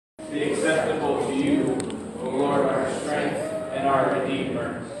be acceptable to you, O Lord, our strength and our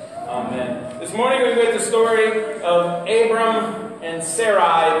Redeemer. Amen. This morning we read the story of Abram and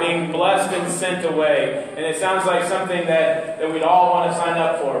Sarai being blessed and sent away. And it sounds like something that we'd all want to sign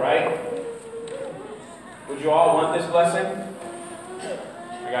up for, right? Would you all want this blessing?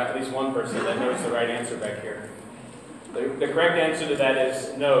 I got at least one person that knows the right answer back here. The correct answer to that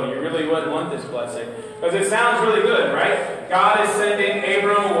is no, you really wouldn't want this blessing. Because it sounds really good, right? God is sending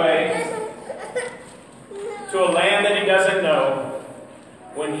Abram away to a land that he doesn't know.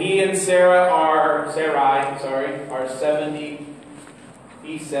 When he and Sarai are 70,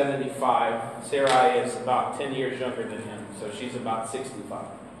 he's 75. Sarai is about 10 years younger than him, so she's about 65.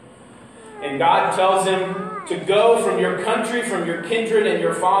 And God tells him to go from your country, from your kindred, and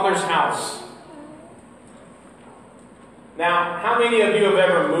your father's house. Now, how many of you have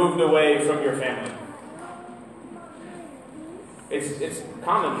ever moved away from your family? It's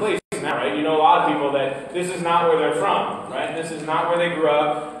commonplace now, right? You know a lot of people that this is not where they're from, right? This is not where they grew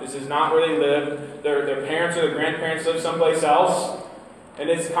up. This is not where they lived. Their parents or their grandparents live someplace else. And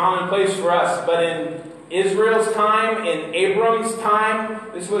it's commonplace for us. But in Israel's time, in Abram's time,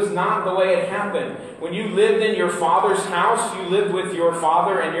 this was not the way it happened. When you lived in your father's house, you lived with your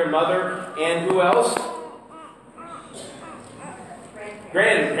father and your mother and who else?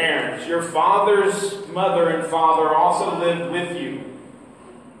 Grandparents. Your father's mother and father also lived with you.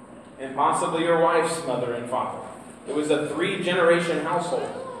 And possibly your wife's mother and father. It was a 3-generation household.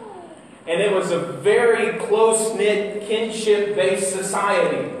 And it was a very close-knit, kinship-based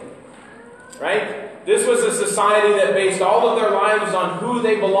society. Right? This was a society that based all of their lives on who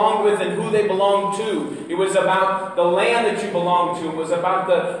they belonged with and who they belonged to. It was about the land that you belonged to. It was about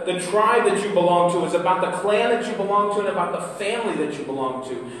the tribe that you belonged to. It was about the clan that you belonged to and about the family that you belonged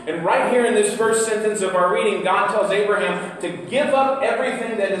to. And right here in this first sentence of our reading, God tells Abraham to give up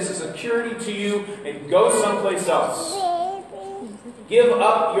everything that is a security to you and go someplace else. Give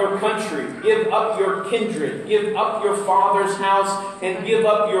up your country, give up your kindred, give up your father's house, and give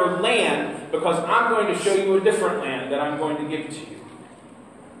up your land, because I'm going to show you a different land that I'm going to give to you.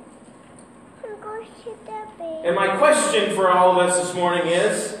 And my question for all of us this morning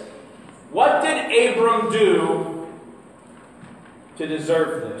is, what did Abram do to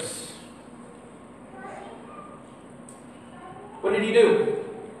deserve this? What did he do?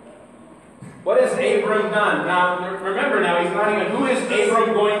 What has Abram done? Now, remember now, he's not even... Who is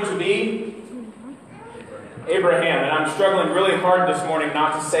Abram going to be? Abraham. And I'm struggling really hard this morning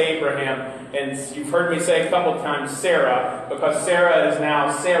not to say Abraham. And you've heard me say a couple times Sarah, because Sarah is now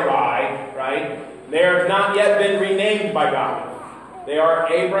Sarai, right? They have not yet been renamed by God. They are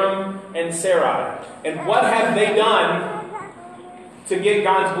Abram and Sarai. And what have they done to get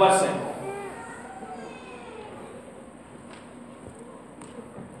God's blessing?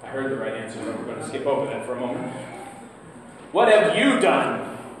 I heard the right answer, but we're going to skip over that for a moment. What have you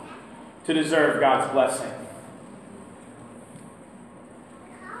done to deserve God's blessing?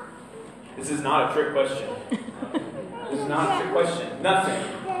 This is not a trick question. This is not a trick question. Nothing.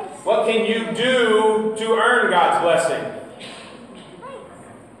 What can you do to earn God's blessing?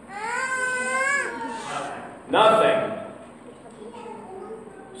 Nothing.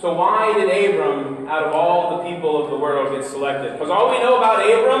 So why did Abram, out of all the people of the world, get selected? Because all we know about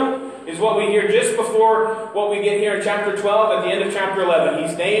Abram is what we hear just before what we get here in chapter 12 at the end of chapter 11.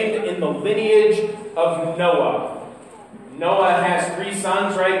 He's named in the lineage of Noah. Noah has 3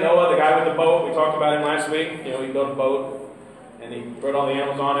 sons, right? Noah, the guy with the boat, we talked about him last week. You know, he built a boat, and he brought all the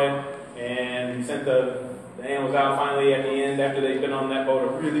animals on it, and he sent the animals out finally at the end after they'd been on that boat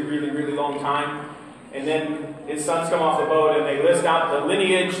a really, really, really long time. And then his sons come off the boat and they list out the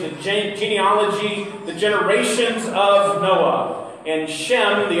lineage, the genealogy, the generations of Noah. And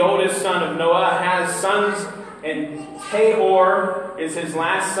Shem, the oldest son of Noah, has sons, and Tahor is his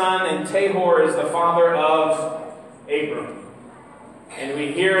last son, and Tahor is the father of Abram. And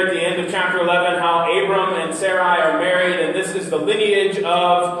we hear at the end of chapter 11 how Abram and Sarai are married, and this is the lineage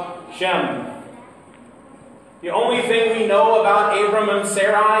of Shem. The only thing we know about Abram and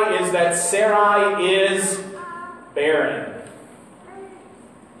Sarai is that Sarai is barren.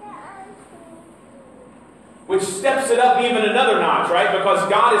 Which steps it up even another notch, right? Because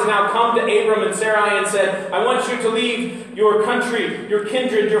God has now come to Abram and Sarai and said, I want you to leave your country, your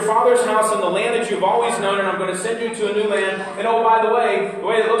kindred, your father's house, and the land that you've always known, and I'm going to send you to a new land. And oh, by the way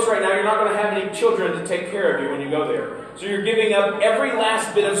it looks right now, you're not going to have any children to take care of you when you go there. So you're giving up every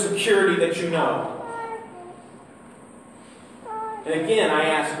last bit of security that you know. And again, I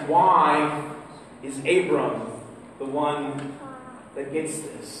ask, why is Abram the one that gets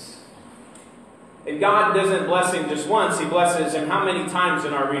this? And God doesn't bless him just once. He blesses him how many times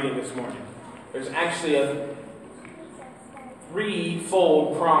in our reading this morning? There's actually a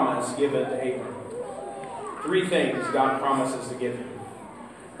threefold promise given to Abram. 3 things God promises to give him.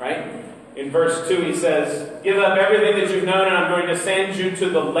 Right? In verse 2 he says, give up everything that you've known and I'm going to send you to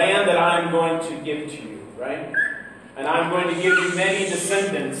the land that I am going to give to you. Right? And I'm going to give you many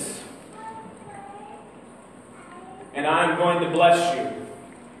descendants. And I'm going to bless you.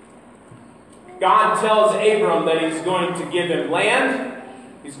 God tells Abram that he's going to give him land,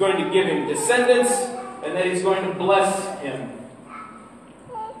 he's going to give him descendants, and that he's going to bless him.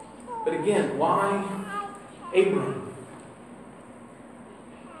 But again, why Abram?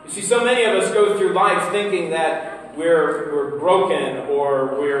 You see, so many of us go through life thinking that we're broken,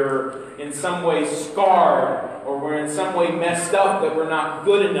 or we're in some way scarred, or we're in some way messed up, that we're not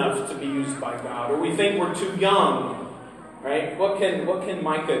good enough to be used by God, or we think we're too young. Right? What can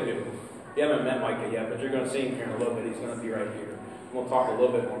Micah do? You haven't met Micah yet, but you're going to see him here in a little bit. He's going to be right here. We'll talk a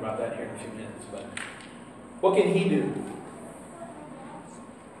little bit more about that here in a few minutes. But what can he do?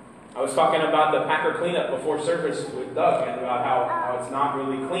 I was talking about the Packer cleanup before service with Doug, and about how it's not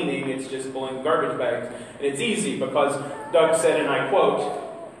really cleaning, it's just pulling garbage bags. And it's easy because Doug said, and I quote,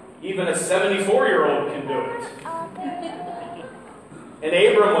 even a 74-year-old can do it. And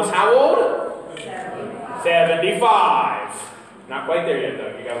Abram was how old? 75. Not quite there yet,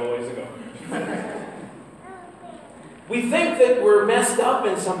 Doug. You got a little ways to go. We think that we're messed up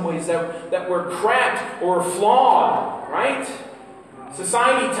in some ways, that we're cracked or flawed, right?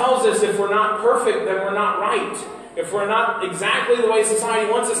 Society tells us if we're not perfect, then we're not right. If we're not exactly the way society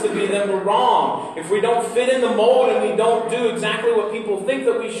wants us to be, then we're wrong. If we don't fit in the mold and we don't do exactly what people think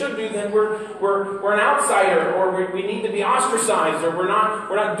that we should do, then we're an outsider, or we need to be ostracized, or we're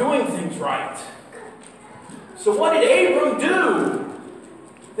not doing things right. So what did Abram do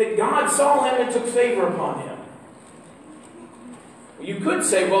that God saw him and took favor upon him? You could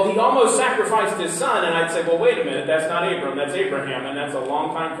say, well, he almost sacrificed his son, and I'd say, well, wait a minute, that's not Abram, that's Abraham, and that's a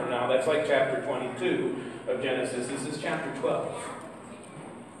long time from now. That's like chapter 22 of Genesis. This is chapter 12.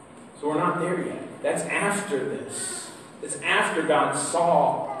 So we're not there yet. That's after this. It's after God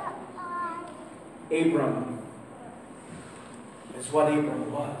saw Abram as what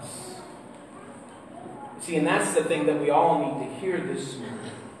Abram was. See, and that's the thing that we all need to hear this morning.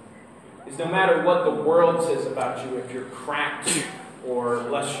 Is no matter what the world says about you, if you're cracked or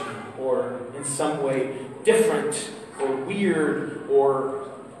lesser or in some way different or weird or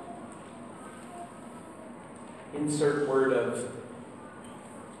insert word of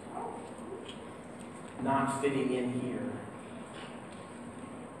not fitting in here.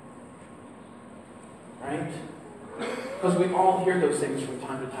 Right? Because we all hear those things from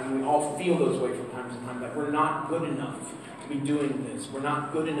time to time. We all feel those ways from time to time, that we're not good enough to be doing this. We're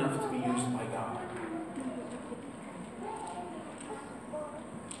not good enough to be used by God.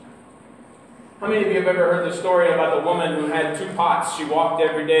 How many of you have ever heard the story about the woman who had 2 pots? She walked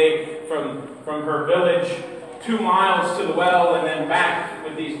every day from her village 2 miles to the well and then back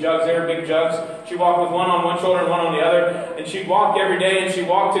with these jugs. They were big jugs. She walked with one on one shoulder and one on the other. And she'd walk every day, and she'd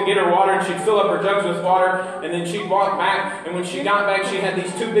walk to get her water, and she'd fill up her jugs with water, and then she'd walk back. And when she got back, she had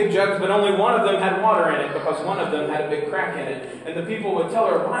these 2 big jugs, but only one of them had water in it because one of them had a big crack in it. And the people would tell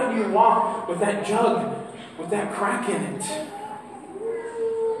her, why do you walk with that jug with that crack in it?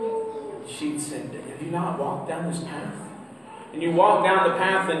 She'd said, have you not walked down this path? And you walk down the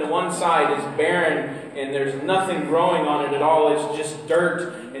path, and the one side is barren, and there's nothing growing on it at all. It's just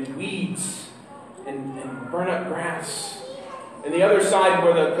dirt and weeds and burnt up grass. And the other side,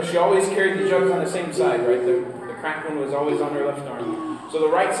 because she always carried the jugs on the same side, right? The cracked one was always on her left arm. So the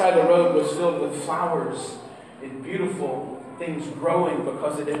right side of the road was filled with flowers and beautiful things growing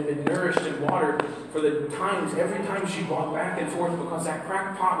because it had been nourished and watered for the times, every time she walked back and forth, because that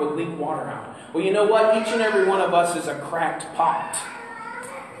cracked pot would leak water out. Well, you know what? Each and every one of us is a cracked pot.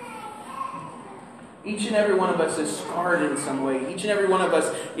 Each and every one of us is scarred in some way. Each and every one of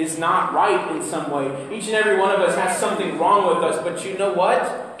us is not right in some way. Each and every one of us has something wrong with us. But you know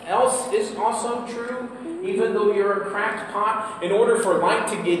what else is also true? Even though you're a cracked pot, in order for light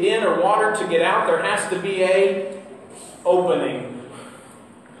to get in or water to get out, there has to be a opening.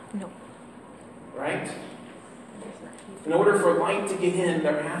 No. Right? In order for light to get in,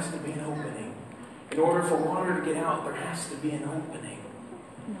 there has to be an opening. In order for water to get out, there has to be an opening.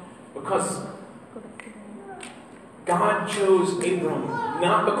 No. Because God chose Abram,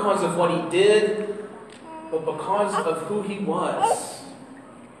 not because of what he did, but because of who he was.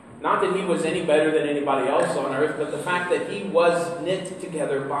 Not that he was any better than anybody else on earth, but the fact that he was knit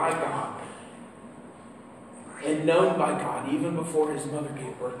together by God and known by God even before his mother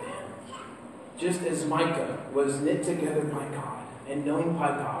gave birth to him. Just as Micah was knit together by God and known by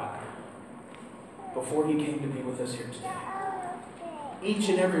God before he came to be with us here today. Each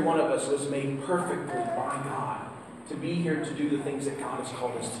and every one of us was made perfectly by God to be here to do the things that God has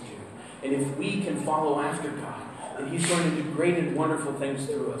called us to do. And if we can follow after God, then he's going to do great and wonderful things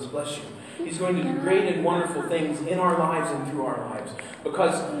through us. Bless you. He's going to do great and wonderful things in our lives and through our lives.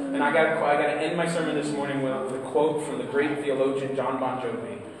 Because, and I got to end my sermon this morning with a quote from the great theologian John Bon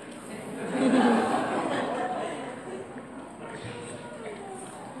Jovi.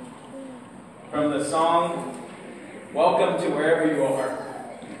 From the song, Welcome to Wherever You Are.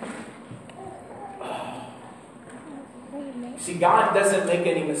 See, God doesn't make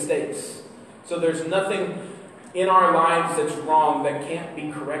any mistakes. So there's nothing in our lives that's wrong that can't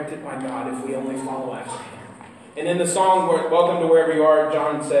be corrected by God if we only follow after him. And in the song, Welcome to Wherever You Are,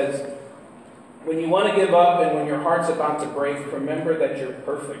 John says, when you want to give up and when your heart's about to break, remember that you're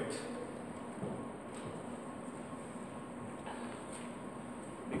perfect.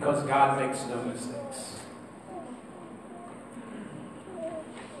 Because God makes no mistakes.